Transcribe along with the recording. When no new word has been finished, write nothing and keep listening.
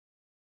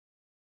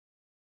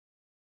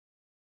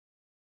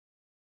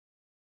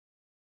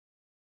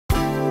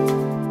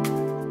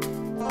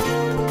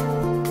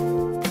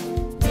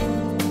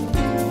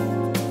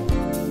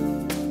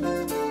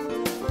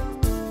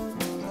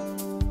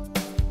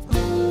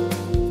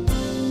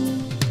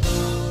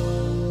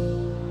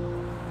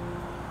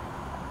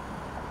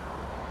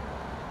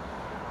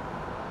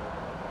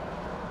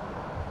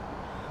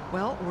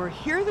Well, we're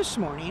here this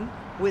morning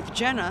with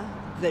Jenna,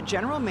 the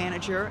general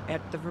manager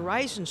at the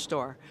Verizon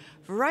store.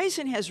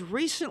 Verizon has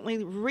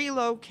recently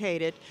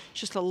relocated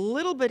just a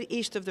little bit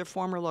east of their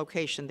former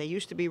location. They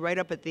used to be right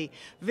up at the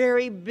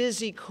very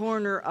busy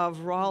corner of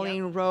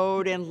Rawling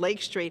Road and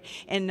Lake Street,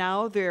 and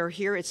now they're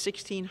here at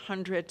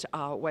 1600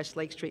 West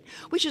Lake Street,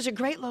 which is a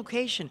great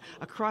location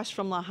across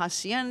from La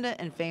Hacienda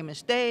and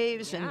Famous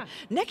Dave's and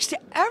next to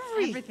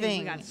everything.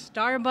 We got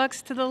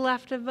Starbucks to the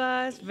left of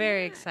us.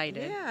 Very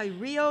excited. Yeah,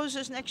 Rio's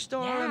is next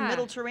door, and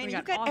Mediterranean.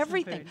 You've got awesome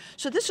everything. food.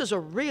 So this is a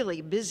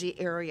really busy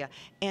area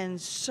and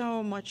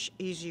so much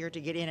easier to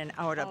get in and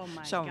out of. Oh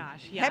my so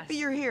gosh, yes. happy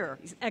you're here.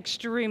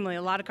 Extremely.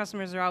 A lot of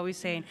customers are always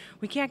saying,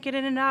 we can't get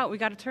in and out. We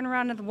got to turn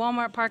around at the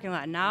Walmart parking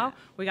lot. Now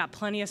we got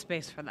plenty of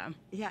space for them.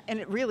 Yeah,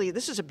 and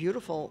this is a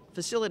beautiful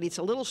facility. It's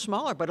a little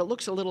smaller, but it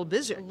looks a little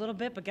busier. A little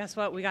bit, but guess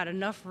what? We got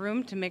enough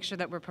room to make sure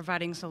that we're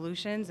providing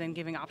solutions and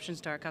giving options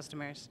to our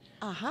customers.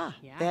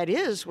 Yeah, that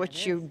is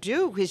what you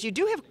do, because you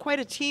do have quite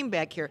a team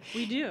back here.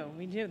 We do.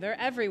 They're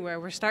everywhere.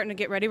 We're starting to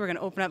get ready. We're going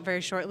to open up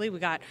very shortly. We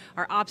got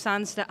our ops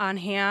on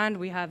hand.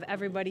 We have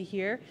everybody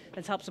here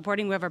that's helped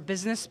supporting. We have our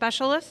business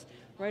specialist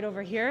right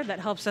over here that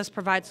helps us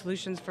provide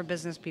solutions for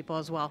business people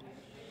as well.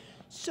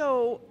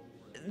 So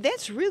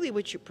that's really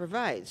what you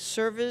provide,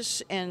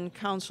 service and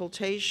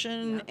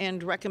consultation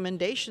and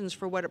recommendations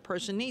for what a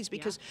person needs,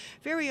 because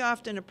very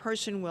often a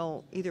person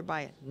will either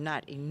buy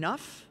not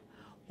enough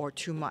or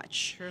too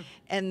much. True.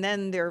 And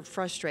then they're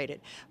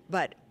frustrated.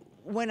 But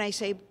when I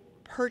say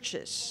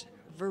purchase,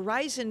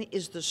 Verizon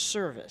is the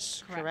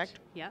service, correct?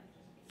 Yep.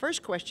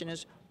 First question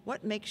is,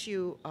 what makes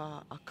you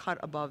a cut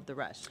above the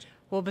rest?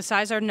 Well,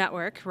 besides our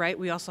network, right,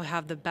 we also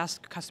have the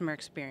best customer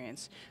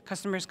experience.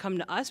 Customers come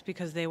to us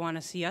because they want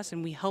to see us,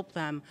 and we help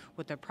them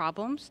with their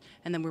problems,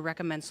 and then we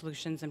recommend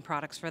solutions and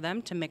products for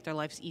them to make their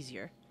lives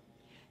easier.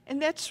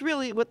 And that's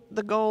really what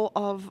the goal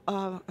of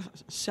a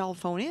cell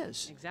phone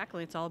is.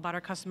 Exactly. It's all about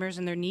our customers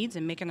and their needs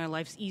and making their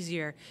lives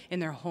easier in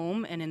their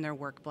home and in their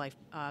work-life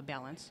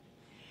balance.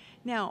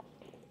 Now,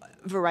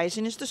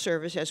 Verizon is the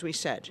service, as we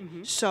said.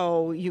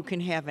 So you can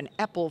have an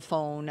Apple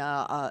phone,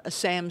 a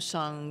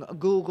Samsung, a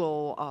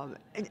Google,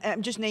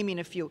 I'm just naming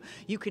a few.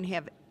 You can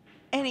have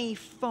any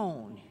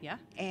phone,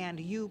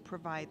 and you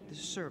provide the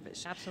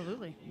service.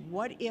 Absolutely.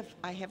 What if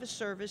I have a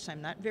service,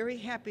 I'm not very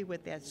happy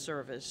with that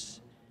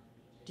service?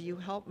 Do you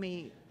help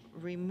me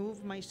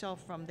remove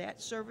myself from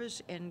that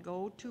service and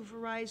go to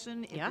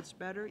Verizon if it's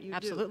better? You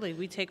Absolutely.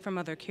 We take from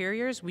other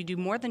carriers. We do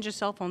more than just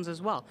cell phones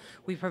as well.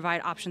 We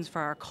provide options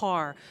for our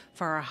car,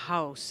 for our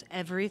house,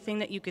 everything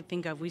that you could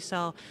think of. We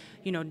sell,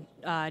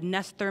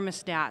 Nest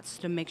thermostats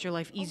to make your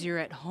life easier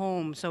at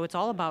home. So it's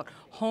all about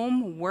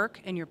home, work,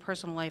 and your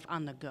personal life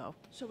on the go.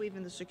 So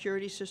even the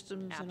security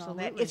systems and all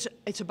that,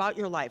 it's about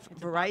your life.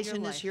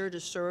 Verizon is here to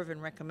serve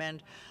and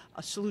recommend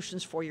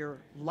solutions for your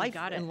life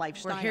and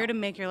lifestyle. We're here to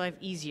make your life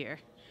easier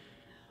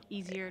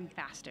and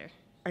faster.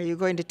 Are you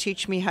going to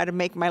teach me how to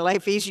make my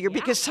life easier?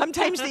 Because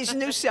sometimes these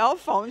new cell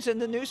phones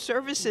and the new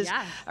services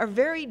are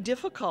very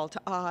difficult.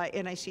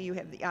 And I see you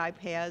have the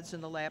iPads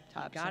and the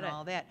laptops and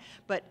all that.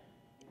 But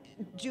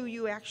do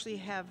you actually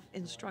have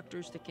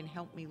instructors that can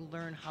help me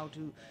learn how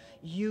to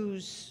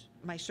use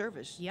my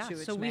service? Yeah, to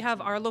its so we maximum?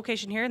 have our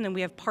location here, and then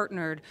we have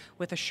partnered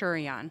with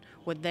Assurion.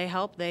 What they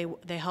help, they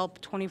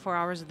help 24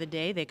 hours of the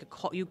day. They could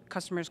call you,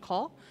 customers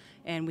call,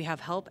 and we have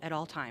help at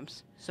all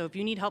times. So if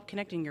you need help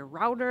connecting your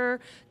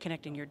router,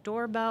 connecting your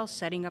doorbell,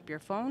 setting up your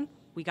phone,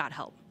 we got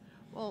help.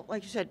 Well,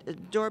 like you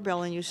said,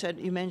 doorbell, and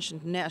you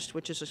mentioned Nest,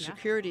 which is a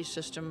security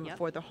system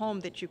for the home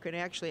that you can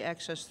actually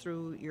access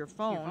through your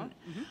phone.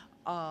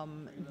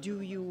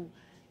 Do you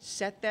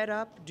set that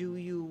up? Do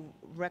you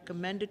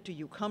recommend it? Do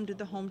you come to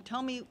the home?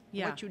 Tell me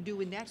what you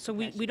do in that So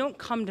capacity. we don't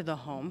come to the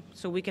home,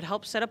 so we could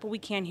help set up what we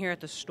can here at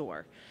the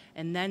store.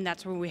 And then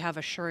that's where we have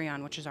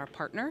Assurion, which is our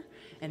partner,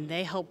 and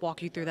they help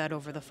walk you through that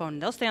over the phone.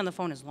 They'll stay on the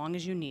phone as long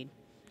as you need,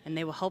 and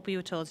they will help you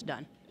until it's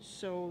done.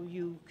 So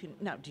you can,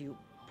 now do you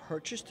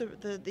purchase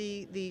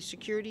the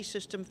security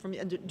system from,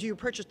 do you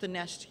purchase the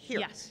Nest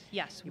here?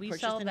 Yes, we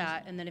sell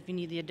that, and then if you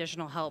need the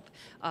additional help,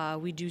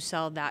 we do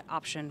sell that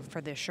option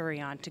for the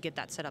Assurion to get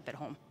that set up at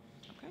home.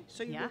 Okay,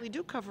 so you really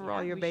do cover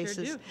all your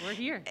bases. Sure do. We're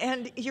here.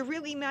 And you're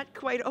really not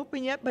quite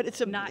open yet, but it's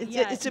a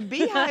it's a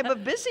beehive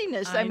of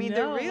busyness. I mean,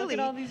 they're really, look at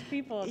all these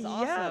people. It's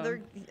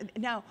awesome.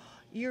 Now,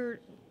 your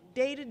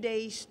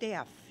day-to-day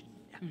staff,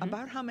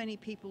 about how many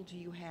people do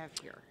you have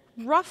here?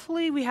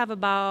 Roughly, we have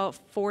about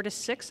 4 to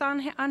 6 on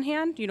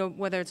hand,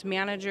 whether it's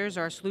managers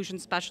or solution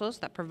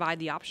specialists that provide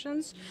the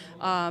options.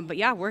 But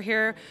yeah, we're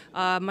here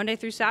Monday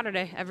through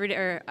Saturday, every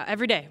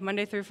day,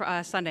 Monday through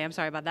Sunday. I'm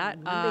sorry about that.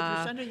 Monday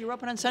through Sunday, you're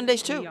open on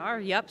Sundays too? We are,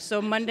 yep.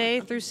 So Monday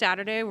through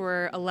Saturday,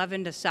 we're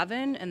 11 to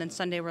 7, and then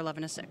Sunday, we're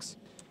 11 to 6.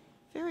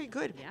 Very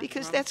good,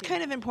 because that's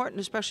kind of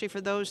important, especially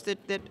for those that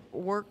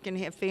work and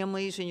have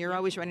families, and you're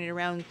always running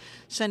around.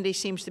 Sunday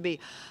seems to be,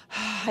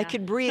 I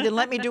could breathe and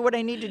let me do what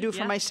I need to do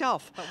for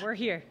myself. But we're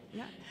here.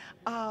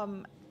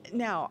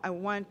 Now, I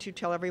want to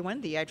tell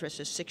everyone the address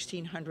is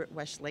 1600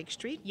 West Lake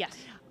Street. Yes.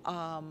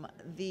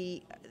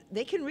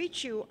 They can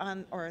reach you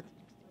on, or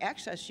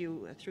access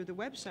you through the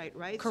website,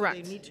 right? Correct.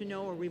 So they need to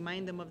know or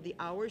remind them of the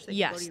hours. They can go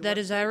Yes, to your that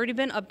has website? already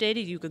been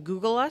updated. You could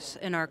Google us,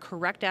 and our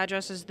correct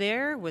address is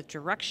there with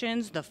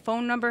directions. The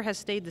phone number has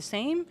stayed the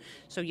same.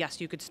 So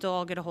yes, you could still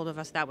all get a hold of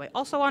us that way.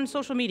 Also on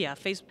social media,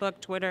 Facebook,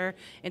 Twitter,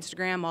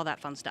 Instagram, all that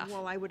fun stuff.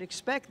 Well, I would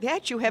expect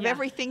that. You have Yeah.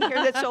 everything here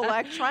that's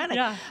electronic.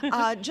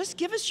 Yeah. Just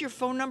give us your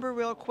phone number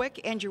real quick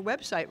and your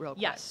website real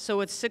quick. Yes,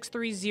 so it's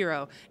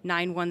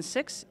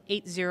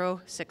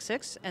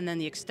 630-916-8066, and then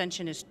the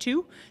extension is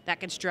 2. That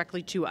gets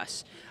directly to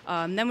us.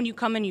 Then when you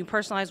come in, you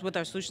personalize with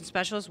our solution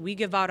specialist. We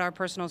give out our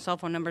personal cell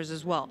phone numbers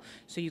as well,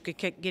 so you could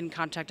get in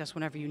contact us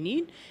whenever you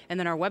need. And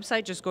then our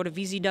website, just go to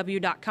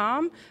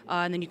vzw.com,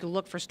 and then you can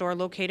look for store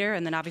locator,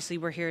 and then obviously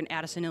we're here in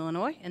Addison,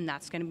 Illinois, and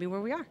that's going to be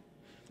where we are.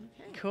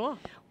 Okay. Cool.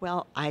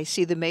 Well, I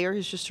see the mayor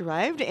has just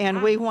arrived,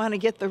 and we want to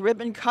get the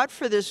ribbon cut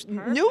for this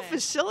new Perfect.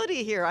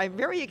 facility here. I'm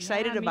very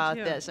excited me about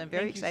too. this. I'm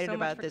very Thank you excited so much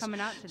about for this. coming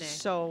out today.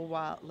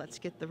 So let's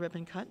get the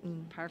ribbon cut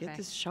and get Perfect.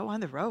 this show on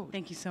the road.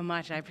 Thank you so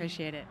much. I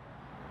appreciate it.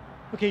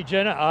 Okay,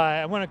 Jenna,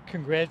 I want to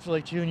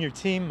congratulate you and your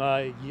team.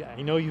 I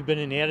know you've been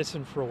in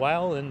Addison for a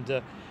while,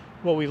 and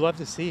what we love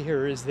to see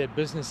here is that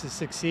businesses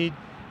succeed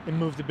and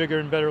move to bigger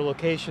and better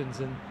locations,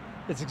 and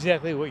that's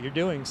exactly what you're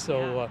doing.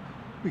 So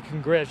we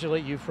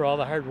congratulate you for all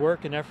the hard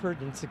work and effort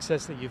and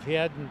success that you've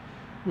had, and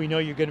we know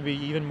you're going to be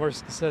even more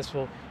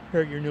successful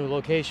here at your new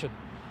location.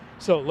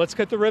 So let's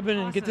cut the ribbon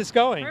and get Awesome. this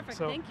going. Perfect.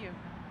 So, Thank you.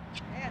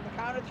 And the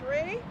count of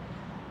 3.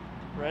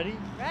 ready?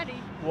 Ready.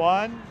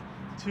 1,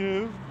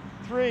 2,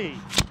 3.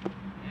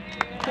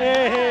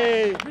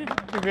 Hey!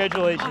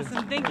 Congratulations.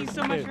 Awesome. Thank you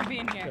so much Okay. for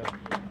being here.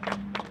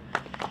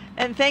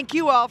 And thank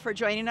you all for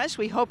joining us.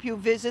 We hope you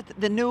visit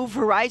the new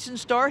Verizon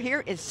store here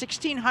at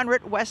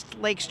 1600 West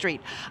Lake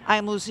Street.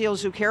 I'm Lucille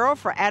Zucchero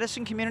for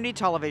Addison Community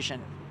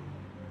Television.